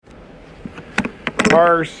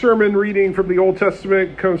Our sermon reading from the Old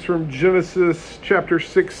Testament comes from Genesis chapter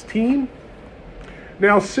 16.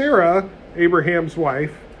 Now Sarah, Abraham's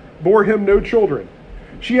wife, bore him no children.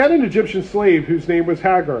 She had an Egyptian slave whose name was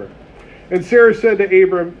Hagar. And Sarah said to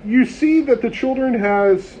Abram, "You see that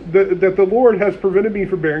the Lord has prevented me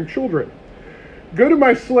from bearing children. Go to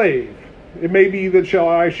my slave. It may be that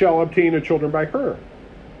I shall obtain a children by her."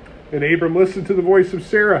 And Abram listened to the voice of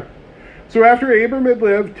Sarah. So after Abram had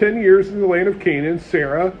lived 10 years in the land of Canaan,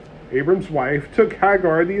 Sarah, Abram's wife, took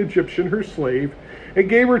Hagar the Egyptian, her slave, and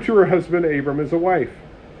gave her to her husband Abram as a wife.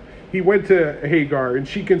 He went to Hagar, and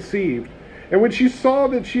she conceived. And when she saw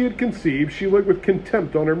that she had conceived, she looked with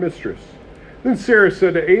contempt on her mistress. Then Sarah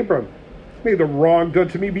said to Abram, "May the wrong done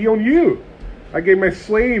to me be on you. I gave my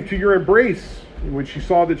slave to your embrace. And when she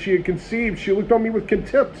saw that she had conceived, she looked on me with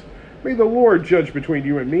contempt. May the Lord judge between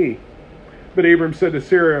you and me." But Abram said to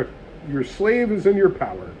Sarah, "Your slave is in your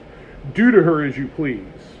power. Do to her as you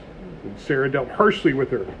please." And Sarah dealt harshly with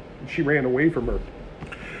her, and she ran away from her.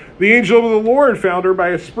 The angel of the Lord found her by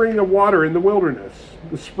a spring of water in the wilderness,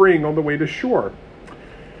 the spring on the way to shore.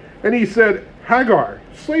 And he said, "Hagar,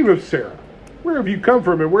 slave of Sarah, where have you come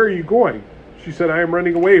from and where are you going?" She said, "I am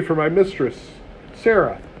running away from my mistress,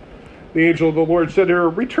 Sarah." The angel of the Lord said to her,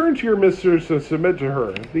 "Return to your mistress and submit to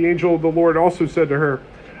her." The angel of the Lord also said to her,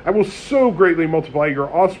 "I will so greatly multiply your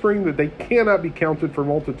offspring that they cannot be counted for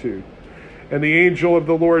multitude." And the angel of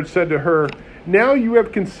the Lord said to her, "Now you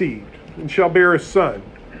have conceived and shall bear a son.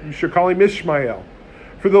 You shall call him Ishmael,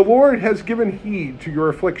 for the Lord has given heed to your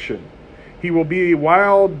affliction. He will be a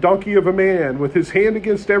wild donkey of a man with his hand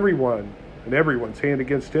against everyone and everyone's hand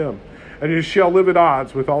against him, and he shall live at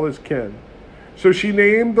odds with all his kin." So she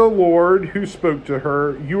named the Lord who spoke to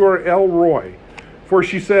her, "You are El Roi," for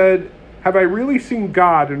she said, "Have I really seen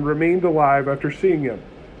God and remained alive after seeing him?"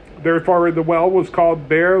 Therefore the well was called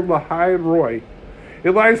Ber Lahai Roi.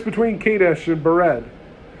 It lies between Kadesh and Bered.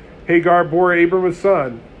 Hagar bore Abram a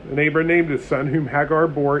son, and Abram named his son, whom Hagar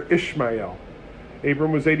bore, Ishmael.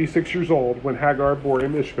 Abram was 86 years old when Hagar bore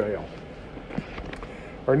him Ishmael.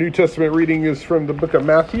 Our New Testament reading is from the book of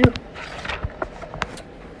Matthew.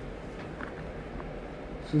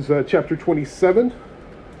 This is chapter 27.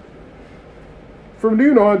 From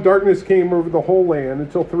noon on, darkness came over the whole land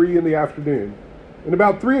until 3 in the afternoon. And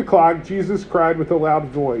about 3 o'clock, Jesus cried with a loud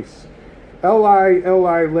voice, "Eli,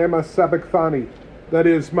 Eli, lama sabachthani?" That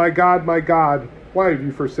is, my God, why have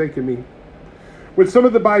you forsaken me?" When some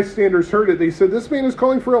of the bystanders heard it, they said, "This man is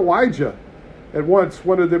calling for Elijah." At once,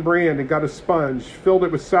 one of them ran and got a sponge, filled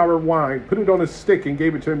it with sour wine, put it on a stick, and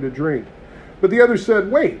gave it to him to drink. But the others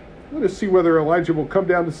said, "Wait, let us see whether Elijah will come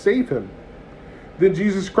down to save him." Then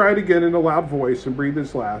Jesus cried again in a loud voice and breathed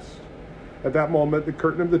his last. At that moment, the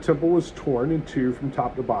curtain of the temple was torn in two from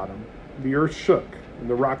top to bottom. The earth shook, and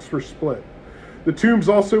the rocks were split. The tombs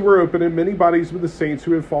also were opened, and many bodies of the saints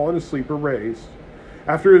who had fallen asleep were raised.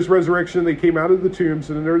 After his resurrection, they came out of the tombs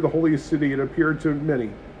and entered the holy city and appeared to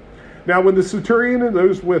many. Now when the centurion and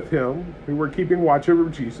those with him, who were keeping watch over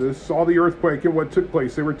Jesus, saw the earthquake and what took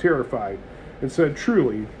place, they were terrified and said,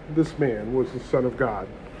 "Truly, this man was the Son of God."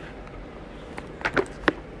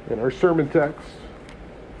 And our sermon text,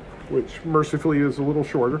 which mercifully is a little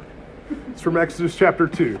shorter, it's from Exodus chapter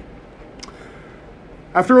 2.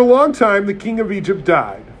 After a long time, the king of Egypt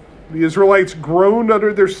died. The Israelites groaned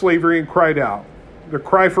under their slavery and cried out. Their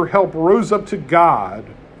cry for help rose up to God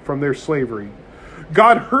from their slavery.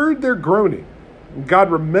 God heard their groaning, and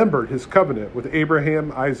God remembered his covenant with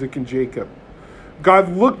Abraham, Isaac, and Jacob.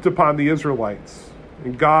 God looked upon the Israelites,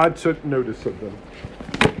 and God took notice of them.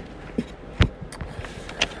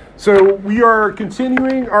 So we are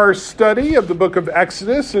continuing our study of the book of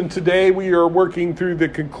Exodus, and today we are working through the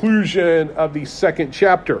conclusion of the second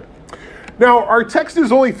chapter. Now, our text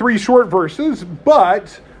is only 3 short verses,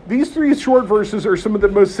 but these 3 short verses are some of the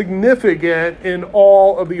most significant in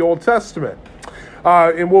all of the Old Testament.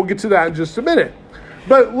 And we'll get to that in just a minute.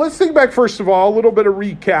 But let's think back, first of all, a little bit of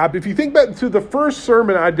recap. If you think back to the first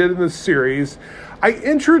sermon I did in this series, I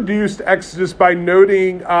introduced Exodus by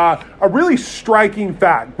noting a really striking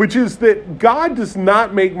fact, which is that God does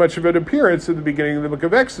not make much of an appearance in the beginning of the book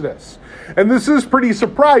of Exodus. And this is pretty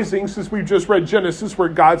surprising since we've just read Genesis, where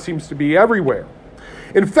God seems to be everywhere.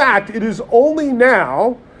 In fact, it is only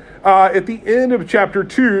now, at the end of chapter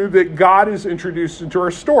 2, that God is introduced into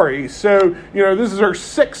our story. So, this is our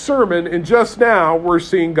 6th sermon, and just now we're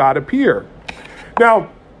seeing God appear. Now,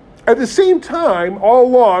 At the same time, all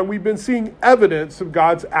along, we've been seeing evidence of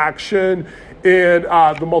God's action in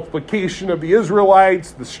the multiplication of the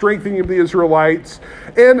Israelites, the strengthening of the Israelites.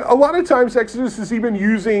 And a lot of times Exodus is even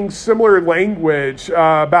using similar language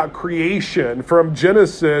about creation from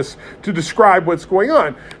Genesis to describe what's going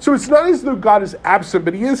on. So it's not as though God is absent,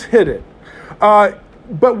 but he is hidden.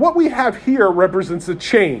 But what we have here represents a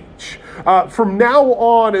change. From now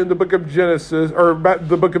on in the book of Genesis, or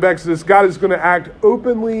the book of Exodus, God is going to act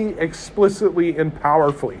openly, explicitly, and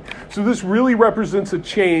powerfully. So this really represents a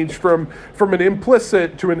change from an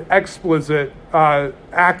implicit to an explicit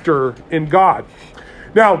actor in God.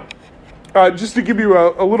 Now, just to give you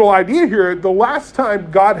a little idea here, the last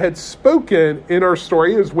time God had spoken in our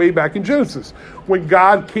story is way back in Genesis, when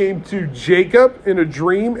God came to Jacob in a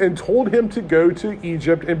dream and told him to go to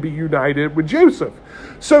Egypt and be united with Joseph.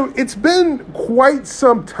 So it's been quite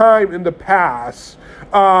some time in the past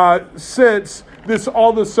since this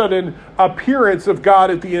all of a sudden appearance of God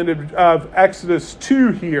at the end of Exodus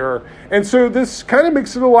 2 here. And so this kind of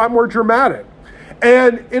makes it a lot more dramatic.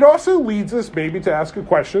 And it also leads us maybe to ask a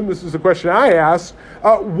question. This is a question I ask.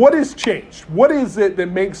 What has changed? What is it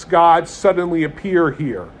that makes God suddenly appear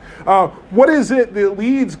here? What is it that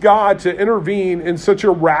leads God to intervene in such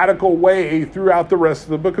a radical way throughout the rest of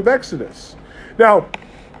the book of Exodus? Now,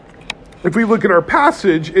 if we look at our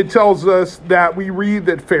passage, it tells us that we read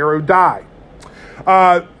that Pharaoh died.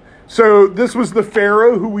 So this was the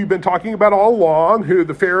Pharaoh who we've been talking about all along,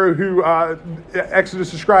 the Pharaoh who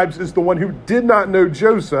Exodus describes as the one who did not know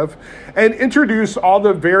Joseph, and introduced all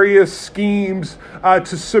the various schemes to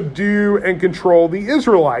subdue and control the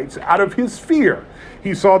Israelites out of his fear.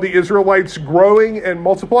 He saw the Israelites growing and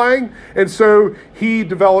multiplying, and so he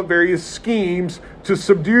developed various schemes to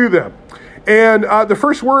subdue them. And the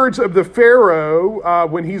first words of the Pharaoh,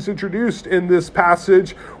 when he's introduced in this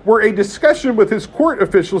passage, were a discussion with his court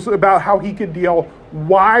officials about how he could deal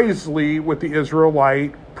wisely with the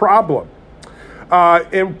Israelite problem.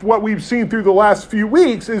 And what we've seen through the last few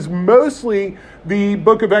weeks is mostly the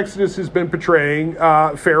book of Exodus has been portraying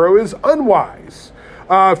Pharaoh as unwise.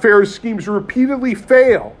 Pharaoh's schemes repeatedly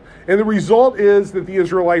fail, and the result is that the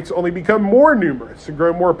Israelites only become more numerous and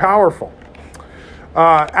grow more powerful.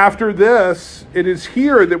 After this, it is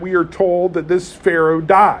here that we are told that this Pharaoh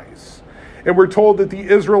dies. And we're told that the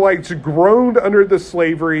Israelites groaned under the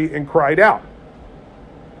slavery and cried out.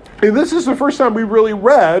 And this is the first time we really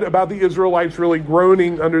read about the Israelites really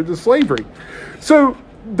groaning under the slavery. So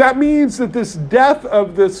that means that this death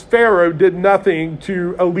of this Pharaoh did nothing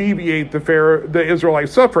to alleviate the Israelite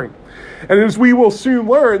suffering. And as we will soon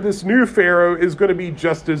learn, this new Pharaoh is going to be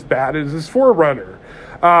just as bad as his forerunner.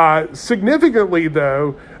 Significantly,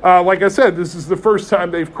 though, like I said, this is the first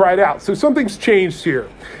time they've cried out. So something's changed here.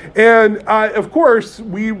 And, of course,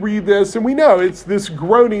 we read this and we know it's this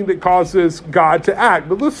groaning that causes God to act.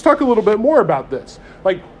 But let's talk a little bit more about this.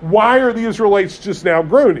 Like, why are the Israelites just now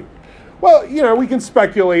groaning? Well, we can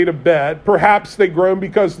speculate a bit. Perhaps they groan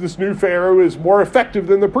because this new Pharaoh is more effective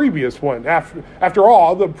than the previous one. After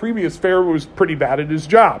all, the previous Pharaoh was pretty bad at his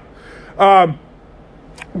job.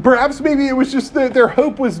 Perhaps maybe it was just that their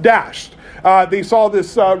hope was dashed. They saw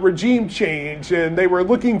this regime change and they were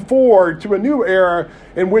looking forward to a new era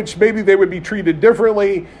in which maybe they would be treated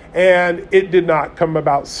differently, and it did not come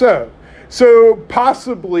about so. So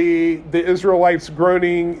possibly the Israelites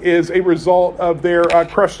groaning is a result of their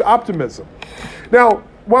crushed optimism. Now,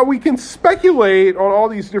 while we can speculate on all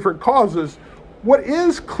these different causes, what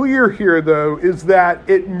is clear here, though, is that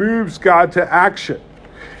it moves God to action.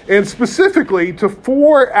 And specifically to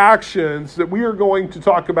 4 actions that we are going to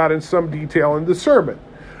talk about in some detail in the sermon.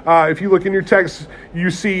 If you look in your text, you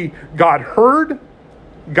see God heard,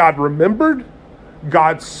 God remembered,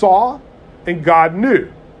 God saw, and God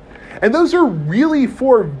knew. And those are really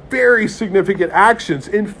 4 very significant actions.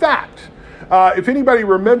 In fact, if anybody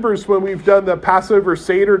remembers when we've done the Passover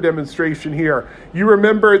Seder demonstration here, you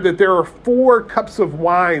remember that there are 4 cups of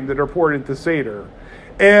wine that are poured into Seder.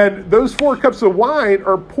 And those 4 cups of wine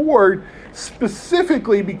are poured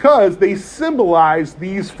specifically because they symbolize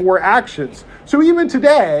these 4 actions. So even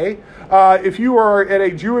today, if you are at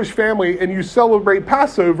a Jewish family and you celebrate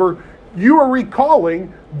Passover, you are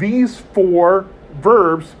recalling these 4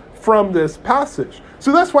 verbs from this passage.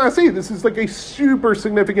 So that's why I say this is like a super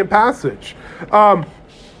significant passage.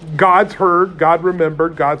 God's heard, God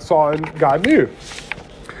remembered, God saw, and God knew.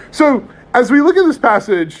 So as we look at this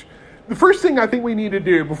passage, the first thing I think we need to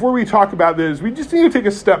do before we talk about this, we just need to take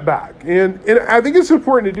a step back. And I think it's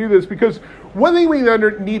important to do this because one thing we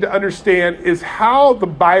need to understand is how the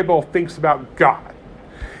Bible thinks about God.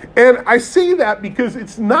 And I say that because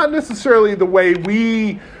it's not necessarily the way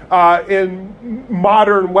we in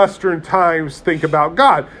modern Western times think about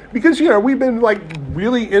God. Because, we've been like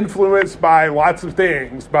really influenced by lots of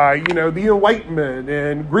things, by, the Enlightenment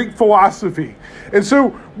and Greek philosophy. And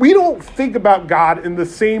so we don't think about God in the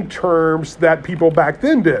same terms that people back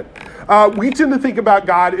then did. We tend to think about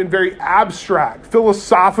God in very abstract,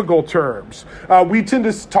 philosophical terms. We tend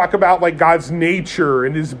to talk about like God's nature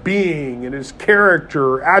and his being and his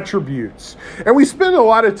character, attributes. And we spend a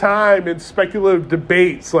lot of time in speculative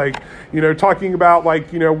debates, like, talking about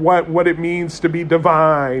like, what it means to be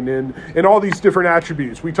divine and all these different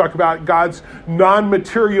attributes. We talk about God's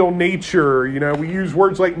non-material nature. We use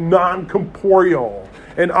words like non-corporeal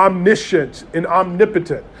and omniscient and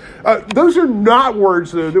omnipotent. Those are not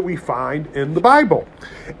words, though, that we find in the Bible.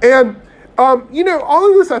 And, all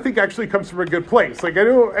of this, I think, actually comes from a good place. Like, I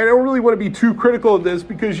don't really want to be too critical of this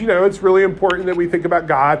because, it's really important that we think about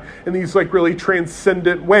God in these, like, really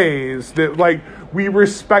transcendent ways that, like, we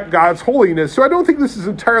respect God's holiness. So I don't think this is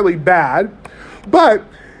entirely bad, but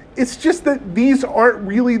it's just that these aren't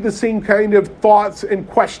really the same kind of thoughts and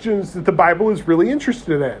questions that the Bible is really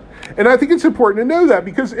interested in. And I think it's important to know that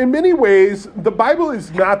because in many ways, the Bible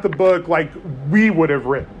is not the book like we would have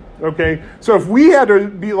written, okay? So if we had to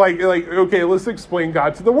be like, okay, let's explain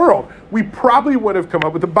God to the world, we probably would have come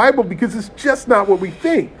up with the Bible because it's just not what we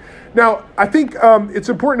think. Now, I think it's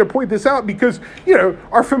important to point this out because,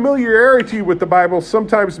 our familiarity with the Bible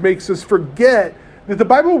sometimes makes us forget that the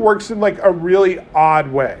Bible works in like a really odd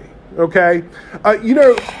way, okay?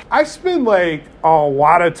 I spend like a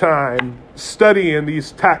lot of time studying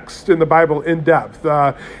these texts in the Bible in depth.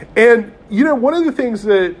 And one of the things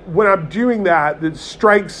that when I'm doing that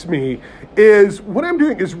strikes me is what I'm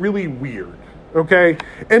doing is really weird. Okay.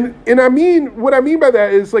 And what I mean by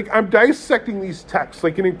that is like, I'm dissecting these texts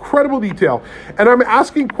like in incredible detail. And I'm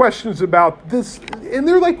asking questions about this. And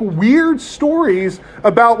they're like weird stories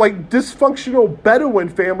about like dysfunctional Bedouin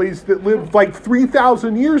families that lived like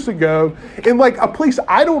 3,000 years ago in like a place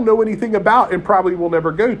I don't know anything about and probably will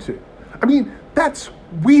never go to. I mean, that's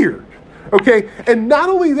weird. Okay. And not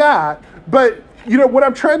only that, but what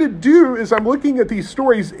I'm trying to do is I'm looking at these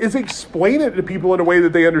stories is explain it to people in a way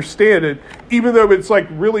that they understand it, even though it's like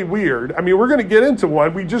really weird. I mean, we're going to get into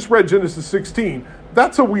one. We just read Genesis 16.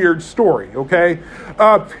 That's a weird story, okay?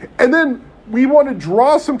 And then we want to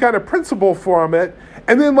draw some kind of principle from it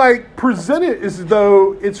and then like present it as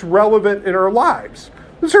though it's relevant in our lives.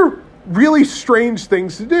 Those are really strange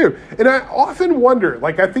things to do. And I often wonder,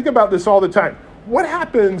 like I think about this all the time. What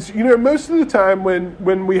happens, most of the time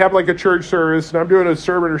when we have like a church service and I'm doing a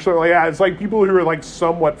sermon or something like that, it's like people who are like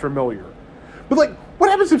somewhat familiar. But like, what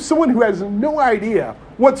happens if someone who has no idea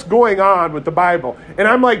what's going on with the Bible and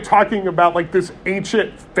I'm like talking about like this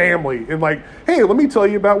ancient family and like, hey, let me tell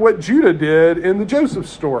you about what Judah did in the Joseph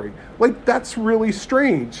story. Like, that's really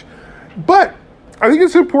strange. But I think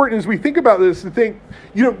it's important as we think about this to think,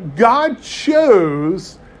 God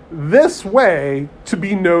chose this way to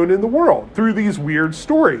be known in the world through these weird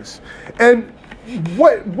stories. And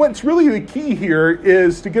what's really the key here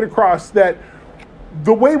is to get across that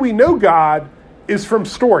the way we know God is from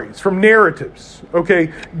stories, from narratives,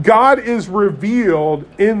 okay? God is revealed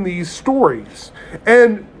in these stories.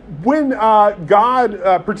 And when God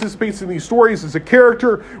participates in these stories as a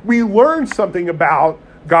character, we learn something about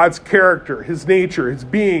God's character, his nature, his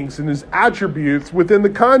beings, and his attributes within the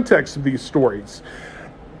context of these stories.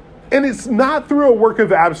 And it's not through a work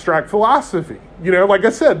of abstract philosophy. Like I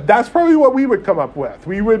said, that's probably what we would come up with.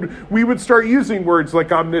 We would start using words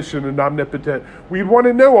like omniscient and omnipotent. We'd want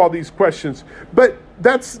to know all these questions. But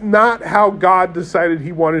that's not how God decided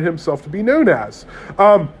he wanted himself to be known as.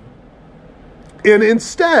 And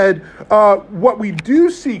instead, what we do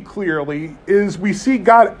see clearly is we see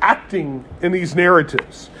God acting in these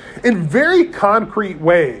narratives in very concrete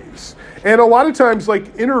ways. And a lot of times,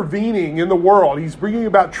 like intervening in the world, he's bringing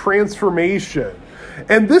about transformation.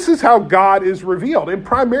 And this is how God is revealed. And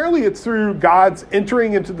primarily it's through God's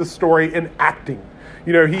entering into the story and acting.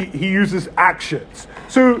 He uses actions.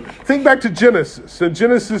 So think back to Genesis. In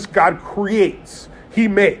Genesis, God creates, he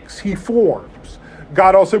makes, he forms.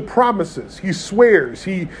 God also promises, he swears,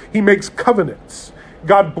 he makes covenants.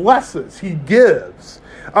 God blesses, he gives.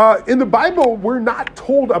 In the Bible, we're not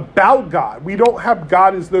told about God. We don't have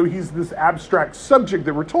God as though he's this abstract subject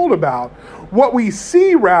that we're told about. What we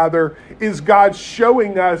see, rather, is God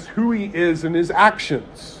showing us who he is in his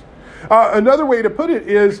actions. Another way to put it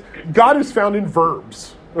is God is found in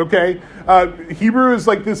verbs, okay? Hebrew is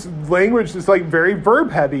like this language that's like very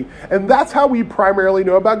verb heavy, and that's how we primarily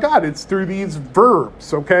know about God. It's through these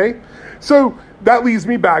verbs, okay? So that leads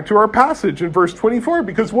me back to our passage in verse 24,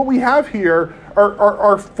 because what we have here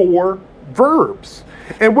are four verbs.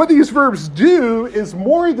 And what these verbs do is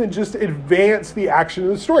more than just advance the action of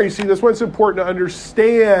the story. See, that's why it's important to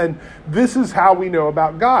understand this is how we know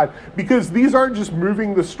about God. Because these aren't just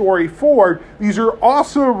moving the story forward, these are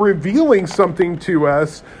also revealing something to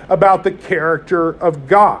us about the character of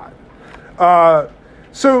God.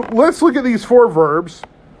 So let's look at these 4 verbs.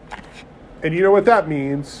 And you know what that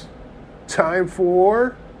means? Time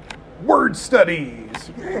for word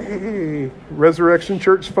studies. Yay! Resurrection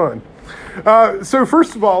Church fun. So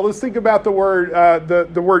first of all, let's think about the word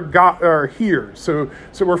the word God or hears. So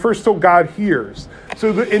we're first told God hears.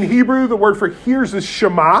 So in Hebrew, the word for hears is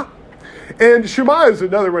Shema. And Shema is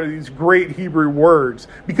another one of these great Hebrew words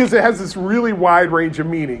because it has this really wide range of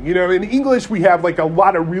meaning. You know, in English, we have like a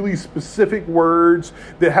lot of really specific words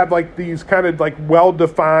that have like these kind of like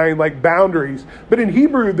well-defined like boundaries. But in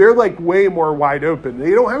Hebrew, they're like way more wide open.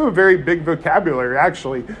 They don't have a very big vocabulary,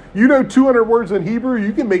 actually. You know 200 words in Hebrew,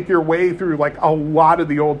 you can make your way through like a lot of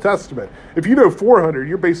the Old Testament. If you know 400,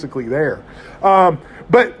 you're basically there.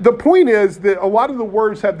 But the point is that a lot of the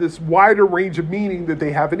words have this wider range of meaning that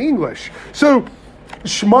they have in English. So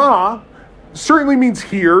Shema certainly means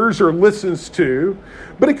hears or listens to,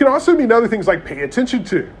 but it can also mean other things like pay attention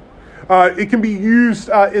to. It can be used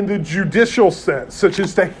in the judicial sense, such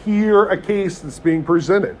as to hear a case that's being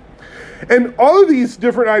presented. And all of these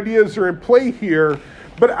different ideas are in play here,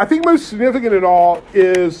 but I think most significant of all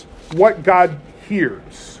is what God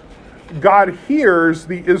hears. God hears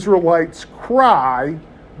the Israelites' cry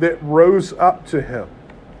that rose up to him.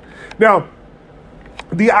 Now,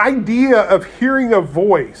 the idea of hearing a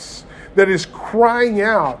voice that is crying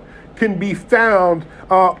out can be found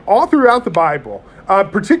all throughout the Bible.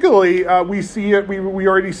 Particularly, we see it. We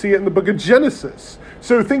already see it in the book of Genesis.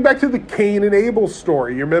 So think back to the Cain and Abel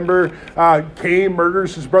story. You remember Cain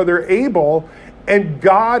murders his brother Abel, and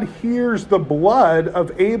God hears the blood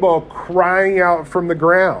of Abel crying out from the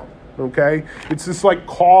ground. Okay, it's this like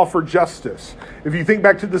call for justice. If you think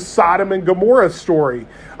back to the Sodom and Gomorrah story,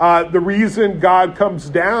 the reason God comes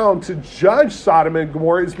down to judge Sodom and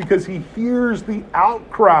Gomorrah is because he hears the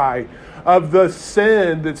outcry of the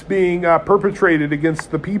sin that's being perpetrated against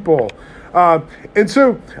the people. And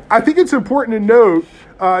so I think it's important to note,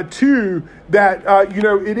 too, that,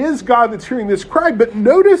 it is God that's hearing this cry. But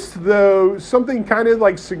notice, though, something kind of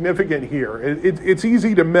like significant here. It's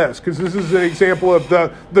easy to miss because this is an example of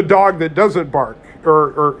the dog that doesn't bark,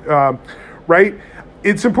 right?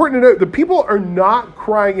 It's important to note the people are not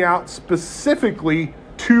crying out specifically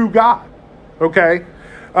to God, okay?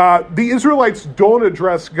 The Israelites don't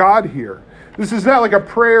address God here. This is not like a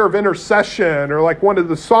prayer of intercession or like one of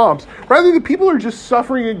the Psalms. Rather, the people are just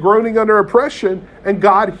suffering and groaning under oppression, and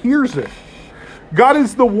God hears it. God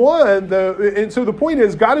is the one, and so the point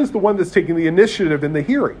is, God is the one that's taking the initiative in the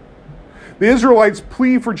hearing. The Israelites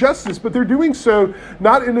plead for justice, but they're doing so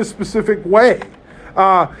not in a specific way.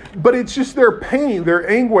 But it's just their pain, their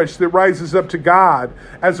anguish that rises up to God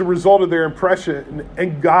as a result of their oppression,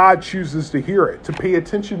 and God chooses to hear it, to pay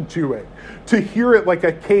attention to it, to hear it like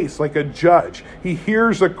a case, like a judge. He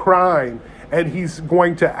hears a crime, and he's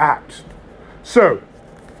going to act. So,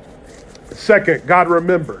 second, God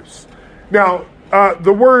remembers. Now,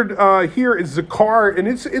 the word here is zakar, and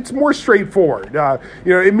it's more straightforward.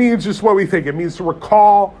 It means just what we think. It means to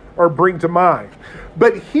recall or bring to mind.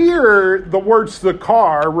 But here, the word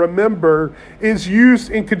zakar, remember, is used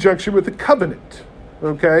in conjunction with the covenant.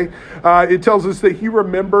 Okay? It tells us that he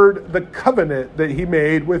remembered the covenant that he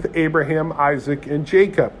made with Abraham, Isaac, and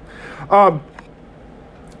Jacob.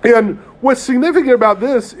 And what's significant about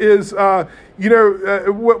this is, this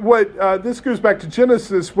goes back to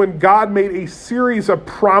Genesis when God made a series of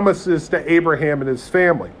promises to Abraham and his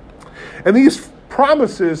family. And these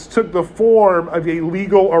promises took the form of a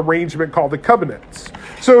legal arrangement called the covenants.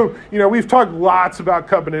 So, we've talked lots about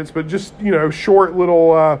covenants, but just, short little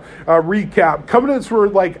recap. Covenants were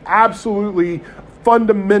like absolutely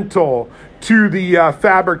fundamental to the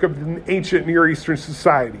fabric of an ancient Near Eastern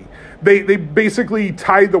society. They basically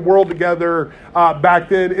tied the world together back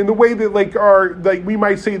then in the way that we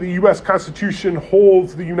might say the U.S. Constitution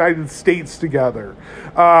holds the United States together.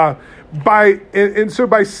 By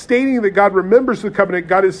stating that God remembers the covenant,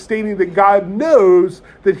 God is stating that God knows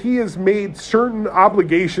that he has made certain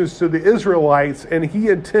obligations to the Israelites, and he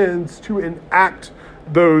intends to enact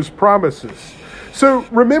those promises. So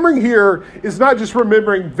remembering here is not just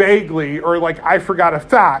remembering vaguely or like I forgot a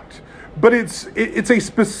fact, but it's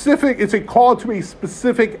a call to a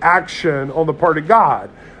specific action on the part of God,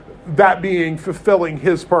 that being fulfilling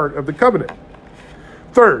his part of the covenant.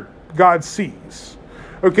 Third, God sees.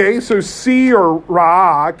 Okay, so see or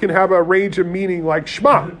ra'ah can have a range of meaning like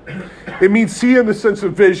Shema. It means see in the sense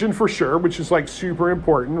of vision for sure, which is like super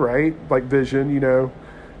important, right? Like vision,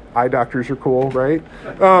 eye doctors are cool, right?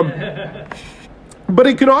 But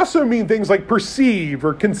it can also mean things like perceive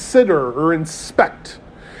or consider or inspect.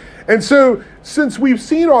 And so, since we've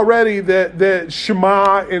seen already that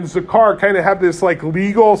Shema and Zakar kind of have this like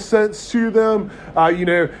legal sense to them,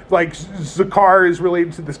 like Zakar is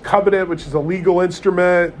related to this covenant, which is a legal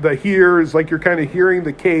instrument. The hear is like you're kind of hearing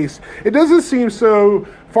the case. It doesn't seem so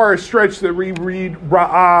far a stretch that we read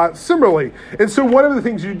Ra'ah similarly. And so one of the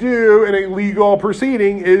things you do in a legal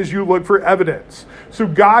proceeding is you look for evidence. So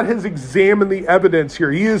God has examined the evidence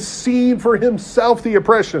here. He has seen for himself the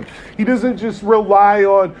oppression. He doesn't just rely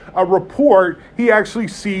on a report. He actually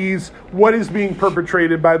sees what is being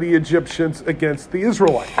perpetrated by the Egyptians against the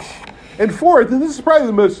Israelites. And fourth, and this is probably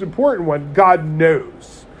the most important one, God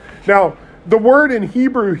knows. Now, the word in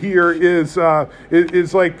Hebrew here is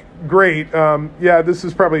like great. This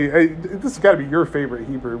is probably, this has got to be your favorite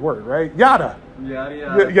Hebrew word, right? Yada. Yada,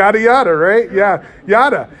 yada. Yada, yada, right? Yeah,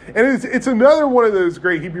 yada. And it's another one of those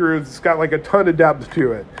great Hebrew words that's got like a ton of depth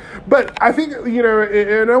to it. But I think,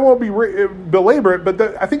 and I won't belabor it, but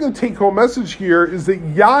I think the take-home message here is that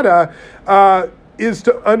yada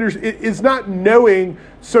is not knowing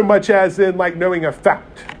so much as in like knowing a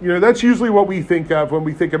fact. That's usually what we think of when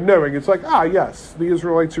we think of knowing. It's like, yes, the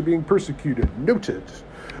Israelites are being persecuted. Noted.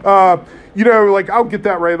 Like I'll get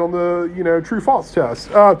that right on the, true-false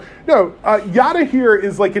test. Yada here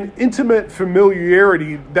is like an intimate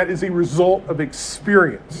familiarity that is a result of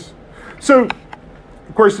experience. So,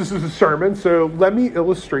 of course, this is a sermon, so let me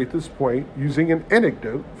illustrate this point using an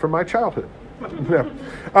anecdote from my childhood.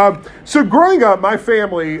 So growing up, my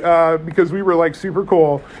family, because we were like super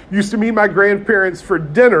cool, used to meet my grandparents for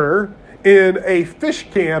dinner in a fish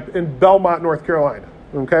camp in Belmont, North Carolina.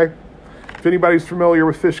 Okay? If anybody's familiar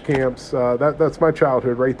with fish camps, that's my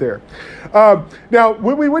childhood right there. Now,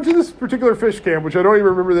 when we went to this particular fish camp, which I don't even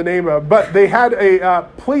remember the name of, but they had a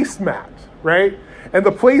placemat, right? And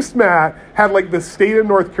the placemat had like the state of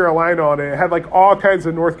North Carolina on it. It had like all kinds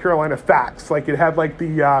of North Carolina facts. Like it had like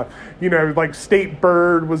the, like state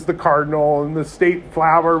bird was the cardinal and the state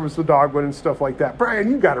flower was the dogwood and stuff like that. Brian,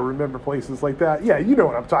 you got to remember places like that. Yeah, you know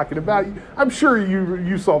what I'm talking about. I'm sure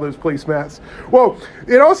you saw those placemats. Well,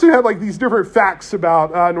 it also had like these different facts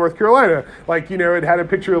about North Carolina. Like, it had a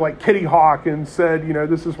picture of like Kitty Hawk and said,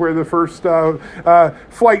 this is where the first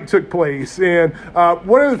flight took place. And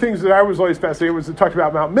one of the things that I was always fascinated was it talked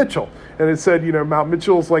about Mount Mitchell. And it said, Mount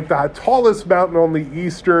Mitchell's like the tallest mountain on the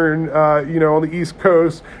eastern, on the East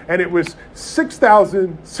Coast. And it was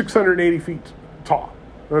 6,680 feet tall.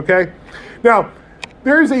 Okay? Now,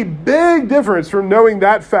 there is a big difference from knowing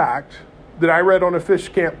that fact that I read on a fish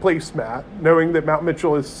camp placemat, knowing that Mount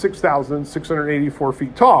Mitchell is 6,684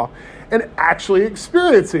 feet tall, and actually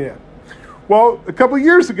experiencing it. Well, a couple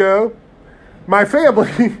years ago, my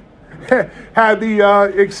family had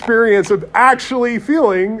the experience of actually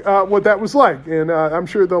feeling what that was like. And I'm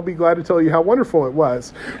sure they'll be glad to tell you how wonderful it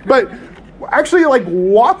was. But actually, like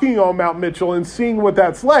walking on Mount Mitchell and seeing what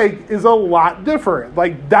that's like is a lot different.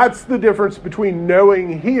 Like that's the difference between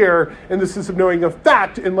knowing here and the sense of knowing a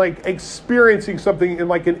fact and like experiencing something in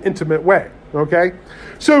like an intimate way. Okay?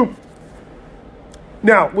 So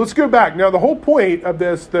now let's go back. Now the whole point of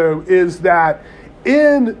this though is that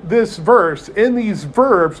in this verse, in these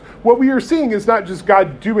verbs, what we are seeing is not just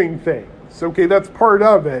God doing things. Okay, that's part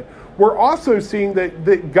of it. We're also seeing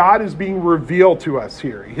that God is being revealed to us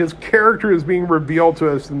here. His character is being revealed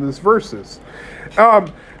to us in these verses.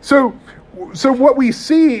 So what we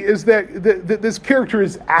see is that this character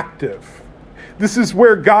is active. This is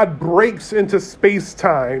where God breaks into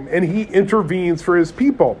space-time and he intervenes for his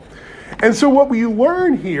people. And so what we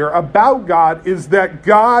learn here about God is that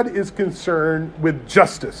God is concerned with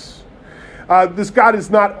justice. This God is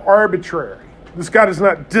not arbitrary. This God is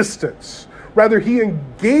not distant. Rather, he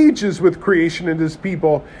engages with creation and his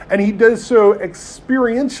people, and he does so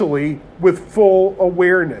experientially with full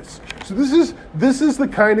awareness. So this is the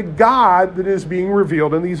kind of God that is being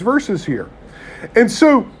revealed in these verses here. And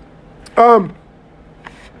so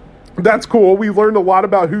that's cool. We learned a lot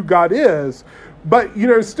about who God is. But,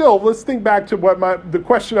 still, let's think back to the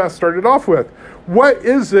question I started off with. What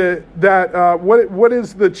is it that, what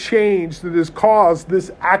is the change that has caused this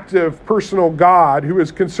active personal God who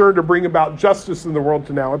is concerned to bring about justice in the world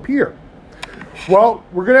to now appear? Well,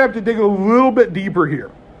 we're going to have to dig a little bit deeper here.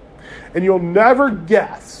 And you'll never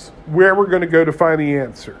guess where we're going to go to find the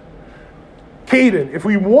answer. Caden, if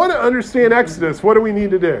we want to understand Exodus, what do we need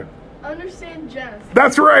to do? Understand Genesis.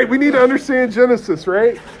 That's right. We need to understand Genesis,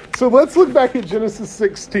 right? So let's look back at Genesis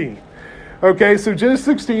 16. Okay, so Genesis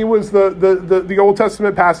 16 was the Old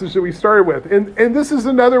Testament passage that we started with. And this is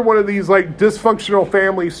another one of these like dysfunctional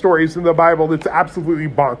family stories in the Bible that's absolutely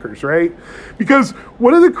bonkers, right? Because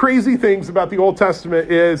one of the crazy things about the Old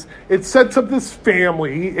Testament is it sets up this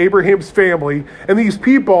family, Abraham's family, and these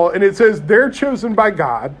people, and it says they're chosen by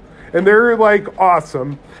God, and they're like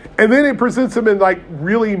awesome. And then it presents them in like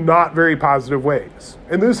really not very positive ways.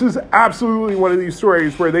 And this is absolutely one of these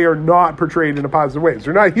stories where they are not portrayed in a positive way.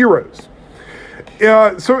 They're not heroes.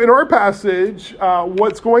 So in our passage,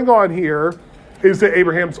 what's going on here is that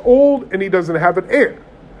Abraham's old and he doesn't have an heir.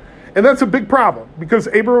 And that's a big problem because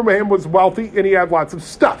Abraham was wealthy and he had lots of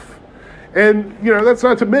stuff. And, that's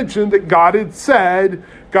not to mention that God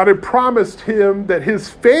had promised him that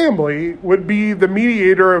his family would be the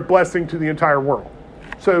mediator of blessing to the entire world.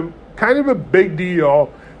 So kind of a big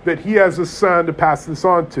deal that he has a son to pass this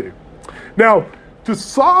on to. Now, to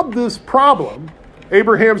solve this problem,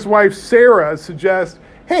 Abraham's wife, Sarah, suggests,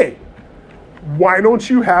 hey, why don't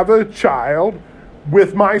you have a child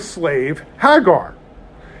with my slave, Hagar?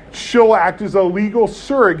 She'll act as a legal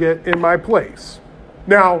surrogate in my place.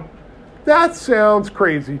 Now, that sounds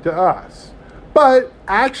crazy to us, but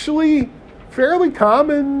actually fairly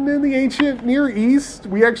common in the ancient Near East.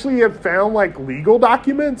 We actually have found like legal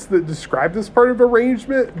documents that describe this part of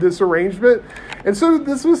this arrangement. And so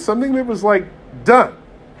this was something that was like done.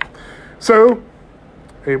 So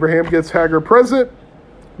Abraham gets Hagar present.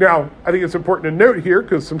 Now, I think it's important to note here,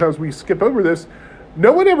 because sometimes we skip over this,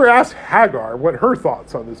 no one ever asked Hagar what her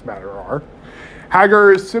thoughts on this matter are.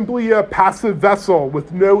 Hagar is simply a passive vessel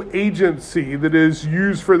with no agency that is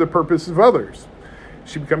used for the purpose of others.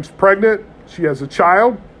 She becomes pregnant. She has a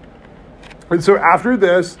child. And so after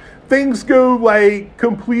this, things go like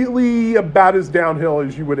completely about as downhill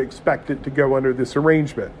as you would expect it to go under this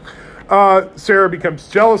arrangement. Sarah becomes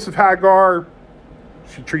jealous of Hagar.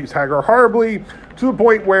 She treats Hagar horribly to the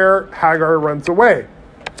point where Hagar runs away.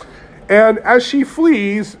 And as she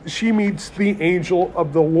flees, she meets the angel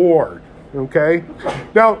of the Lord. Okay?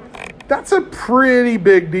 Now, that's a pretty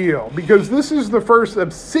big deal because this is the first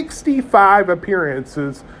of 65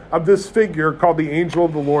 appearances of this figure called the angel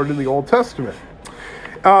of the Lord in the Old Testament.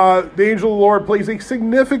 The angel of the Lord plays a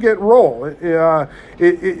significant role.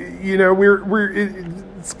 It's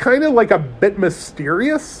kind of like a bit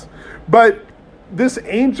mysterious, but this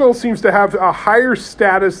angel seems to have a higher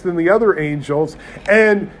status than the other angels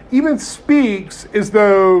and even speaks as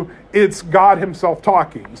though it's God himself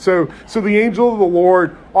talking. So the angel of the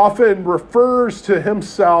Lord often refers to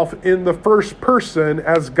himself in the first person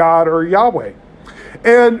as God or Yahweh.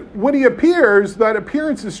 And when he appears, that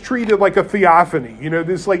appearance is treated like a theophany,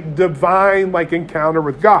 this like divine like encounter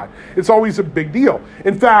with God. It's always a big deal.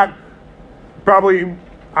 In fact, probably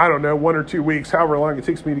 1 or 2 weeks, however long it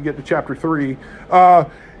takes me to get to chapter 3,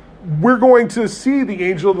 we're going to see the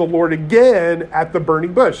angel of the Lord again at the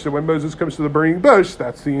burning bush. So when Moses comes to the burning bush,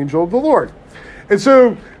 that's the angel of the Lord. And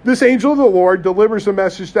so this angel of the Lord delivers a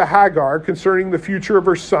message to Hagar concerning the future of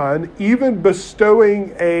her son, even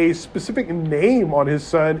bestowing a specific name on his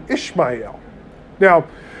son, Ishmael. Now,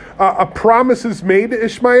 a promise is made to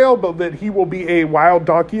Ishmael, but that he will be a wild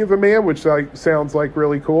donkey of a man, which sounds like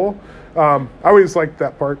really cool. I always liked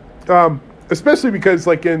that part, especially because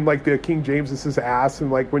like in like the King James, this is ass,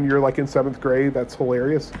 and like when you're like in 7th grade, that's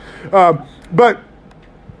hilarious. But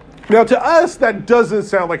now to us, that doesn't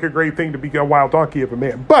sound like a great thing to be a wild donkey of a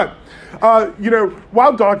man. But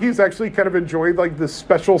wild donkeys actually kind of enjoyed like this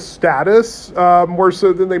special status more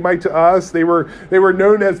so than they might to us. They were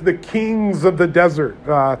known as the kings of the desert.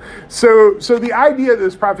 So the idea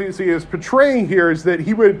this prophecy is portraying here is that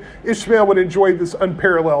Ishmael would enjoy this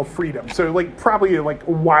unparalleled freedom. So like probably like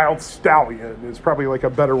a wild stallion is probably like a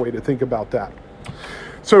better way to think about that.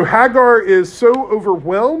 So Hagar is so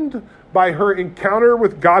overwhelmed by her encounter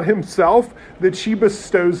with God himself that she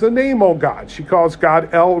bestows a name on God. She calls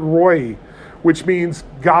God El Roi, which means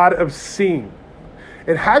God of seeing.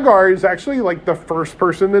 And Hagar is actually like the first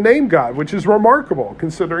person to name God, which is remarkable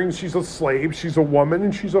considering she's a slave, she's a woman,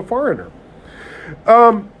 and she's a foreigner.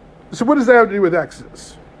 So what does that have to do with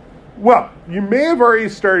Exodus? Well, you may have already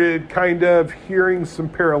started kind of hearing some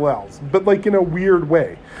parallels, but like in a weird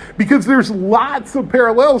way, because there's lots of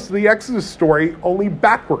parallels to the Exodus story, only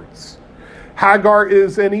backwards. Hagar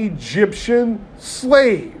is an Egyptian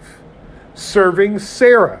slave serving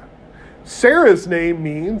Sarah. Sarah's name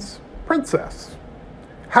means princess.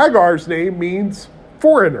 Hagar's name means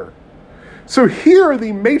foreigner. So here,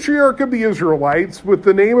 the matriarch of the Israelites, with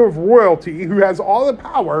the name of royalty, who has all the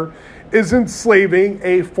power, is enslaving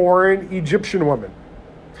a foreign Egyptian woman.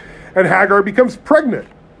 And Hagar becomes pregnant.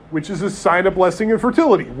 which is a sign of blessing and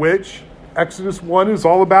fertility, which Exodus 1 is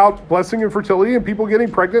all about blessing and fertility and people getting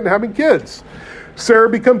pregnant and having kids. Sarah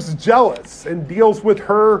becomes jealous and deals with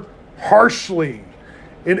her harshly.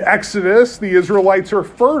 In Exodus, the Israelites are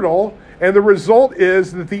fertile, and the result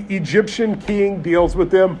is that the Egyptian king deals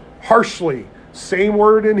with them harshly. Same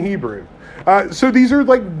word in Hebrew. So these are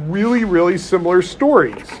like really, really similar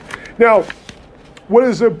stories. Now, what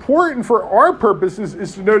is important for our purposes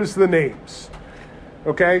is to notice the names.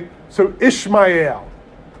 Okay? So Ishmael.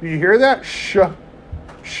 Do you hear that?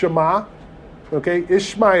 Shema. Okay?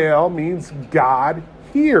 Ishmael means God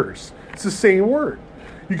hears. It's the same word.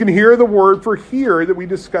 You can hear the word for hear that we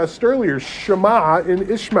discussed earlier. Shema in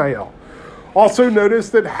Ishmael. Also notice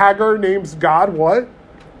that Hagar names God what?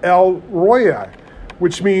 El Roya,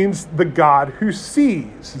 which means the God who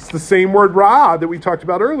sees. It's the same word Ra that we talked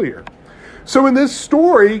about earlier. So in this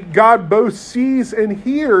story, God both sees and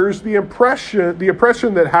hears the oppression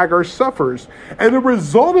that Hagar suffers. And the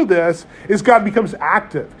result of this is God becomes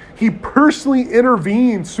active. He personally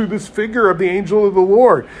intervenes through this figure of the angel of the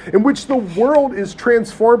Lord, in which the world is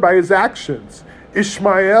transformed by his actions.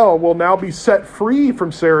 Ishmael will now be set free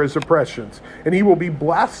from Sarah's oppressions, and he will be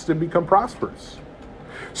blessed and become prosperous.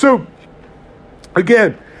 So,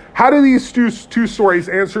 again, how do these two stories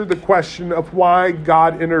answer the question of why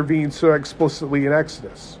God intervened so explicitly in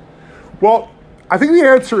Exodus? Well, I think the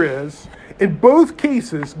answer is, in both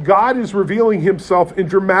cases, God is revealing himself in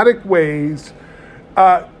dramatic ways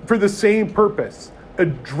for the same purpose,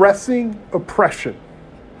 addressing oppression.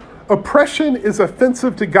 Oppression is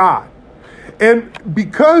offensive to God. And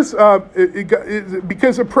because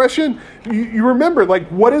oppression, you remember, like,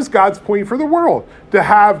 what is God's point for the world? To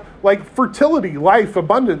have, like, fertility, life,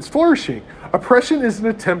 abundance, flourishing. Oppression is an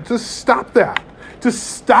attempt to stop that, to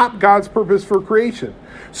stop God's purpose for creation.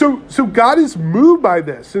 So God is moved by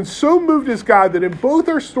this, and so moved is God that in both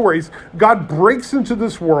our stories, God breaks into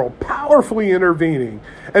this world, powerfully intervening.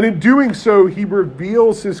 And in doing so, he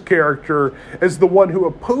reveals his character as the one who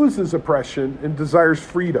opposes oppression and desires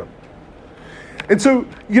freedom. And so,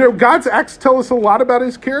 God's acts tell us a lot about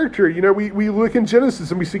his character. We look in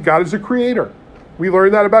Genesis and we see God as a creator. We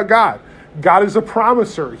learn that about God. God is a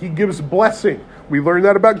promiser. He gives blessing. We learn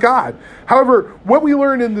that about God. However, what we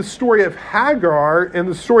learn in the story of Hagar and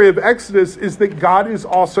the story of Exodus is that God is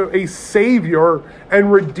also a savior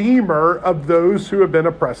and redeemer of those who have been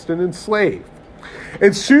oppressed and enslaved.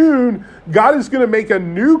 And soon, God is going to make a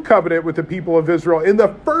new covenant with the people of Israel. And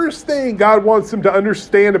the first thing God wants them to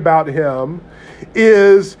understand about him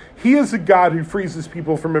is he is a God who frees his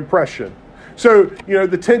people from oppression. So,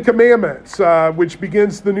 the Ten Commandments, which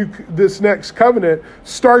begins this next covenant,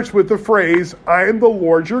 starts with the phrase, I am the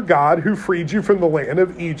Lord your God who freed you from the land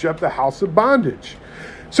of Egypt, the house of bondage.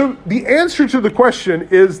 So the answer to the question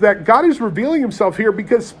is that God is revealing himself here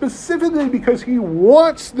specifically because he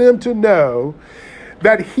wants them to know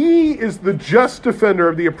that he is the just defender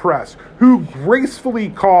of the oppressed, who gracefully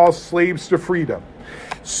calls slaves to freedom.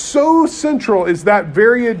 So central is that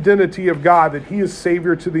very identity of God that he is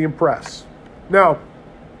Savior to the oppressed. Now,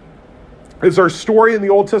 as our story in the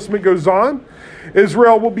Old Testament goes on,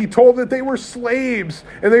 Israel will be told that they were slaves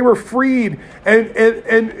and they were freed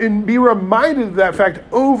and be reminded of that fact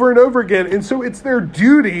over and over again. And so it's their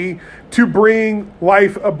duty to bring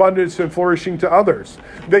life, abundance, and flourishing to others.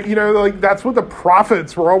 That, that's what the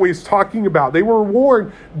prophets were always talking about. They were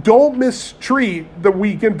warned, don't mistreat the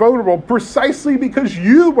weak and vulnerable, precisely because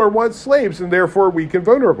you were once slaves and therefore weak and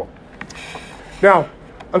vulnerable. Now,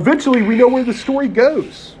 eventually we know where the story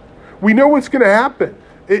goes. We know what's going to happen.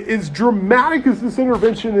 As dramatic as this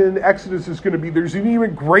intervention in Exodus is going to be, there's an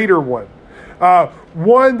even greater one.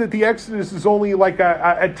 One that the Exodus is only like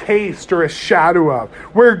a taste or a shadow of,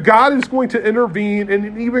 where God is going to intervene in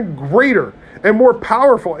an even greater and more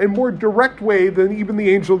powerful and more direct way than even the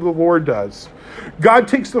angel of the Lord does. God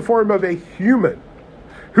takes the form of a human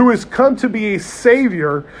who has come to be a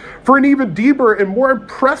savior for an even deeper and more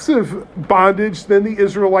impressive bondage than the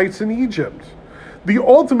Israelites in Egypt. The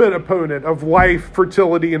ultimate opponent of life,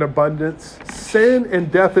 fertility, and abundance, sin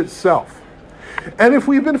and death itself. And if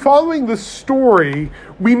we've been following the story,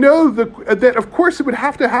 we know that of course it would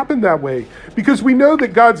have to happen that way, because we know that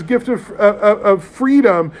God's gift of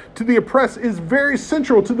freedom to the oppressed is very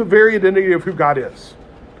central to the very identity of who God is.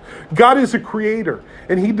 God is a creator,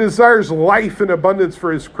 and he desires life and abundance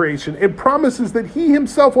for his creation, and promises that he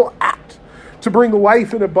himself will act to bring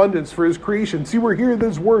life and abundance for his creation. See, we're hearing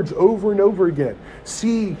those words over and over again.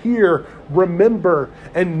 See, hear, remember,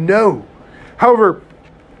 and know. However,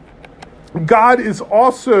 God is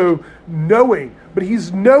also knowing, but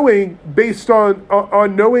he's knowing based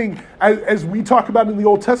on knowing, as we talk about in the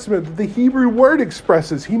Old Testament, that the Hebrew word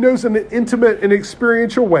expresses. He knows in an intimate and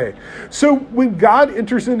experiential way. So when God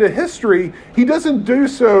enters into history, he doesn't do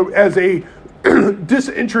so as a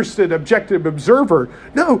disinterested, objective observer.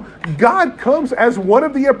 No, God comes as one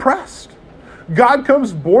of the oppressed. God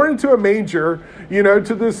comes born into a manger,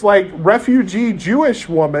 to this refugee Jewish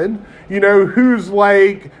woman, who's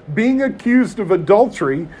being accused of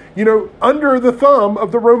adultery, under the thumb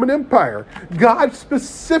of the Roman Empire. God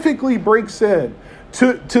specifically breaks in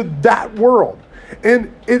to that world.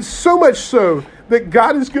 And it's so much so that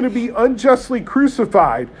God is going to be unjustly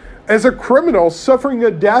crucified as a criminal suffering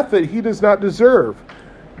a death that he does not deserve.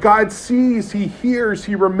 God sees, he hears,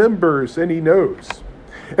 he remembers, and he knows.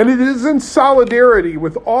 And it is in solidarity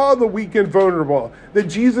with all the weak and vulnerable that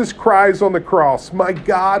Jesus cries on the cross, my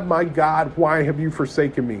God, why have you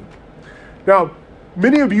forsaken me?" Now,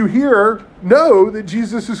 many of you here know that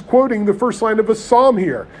Jesus is quoting the first line of a psalm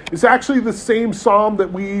here. It's actually the same psalm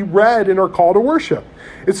that we read in our call to worship.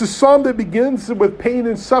 It's a psalm that begins with pain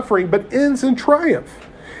and suffering, but ends in triumph.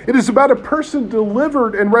 It is about a person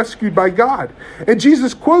delivered and rescued by God. And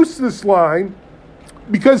Jesus quotes this line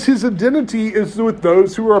because his identity is with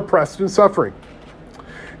those who are oppressed and suffering.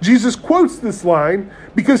 Jesus quotes this line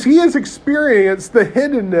because he has experienced the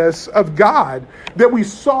hiddenness of God that we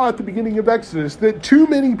saw at the beginning of Exodus, that too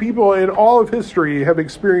many people in all of history have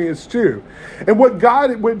experienced too. And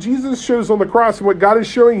what Jesus shows on the cross and what God is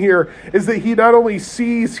showing here is that he not only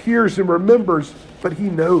sees, hears, and remembers, but he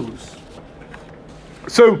knows.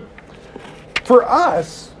 So for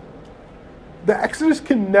us, the Exodus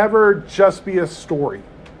can never just be a story.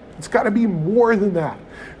 It's got to be more than that.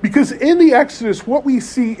 Because in the Exodus, what we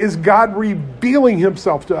see is God revealing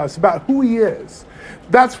himself to us about who he is.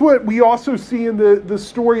 That's what we also see in the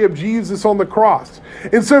story of Jesus on the cross.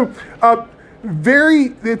 And so at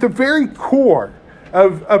the very core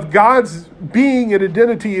of God's being and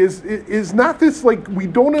identity is not this, we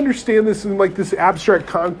don't understand this in this abstract,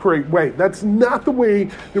 concrete way. That's not the way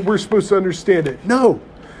that we're supposed to understand it. No,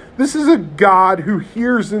 this is a God who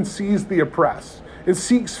hears and sees the oppressed and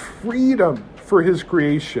seeks freedom for his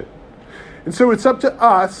creation. And so it's up to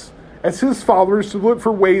us as his followers to look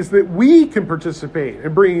for ways that we can participate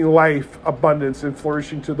in bringing life, abundance, and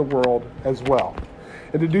flourishing to the world as well.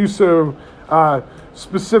 And to do so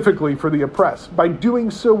specifically for the oppressed. By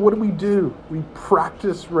doing so, what do? We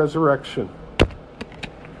practice resurrection.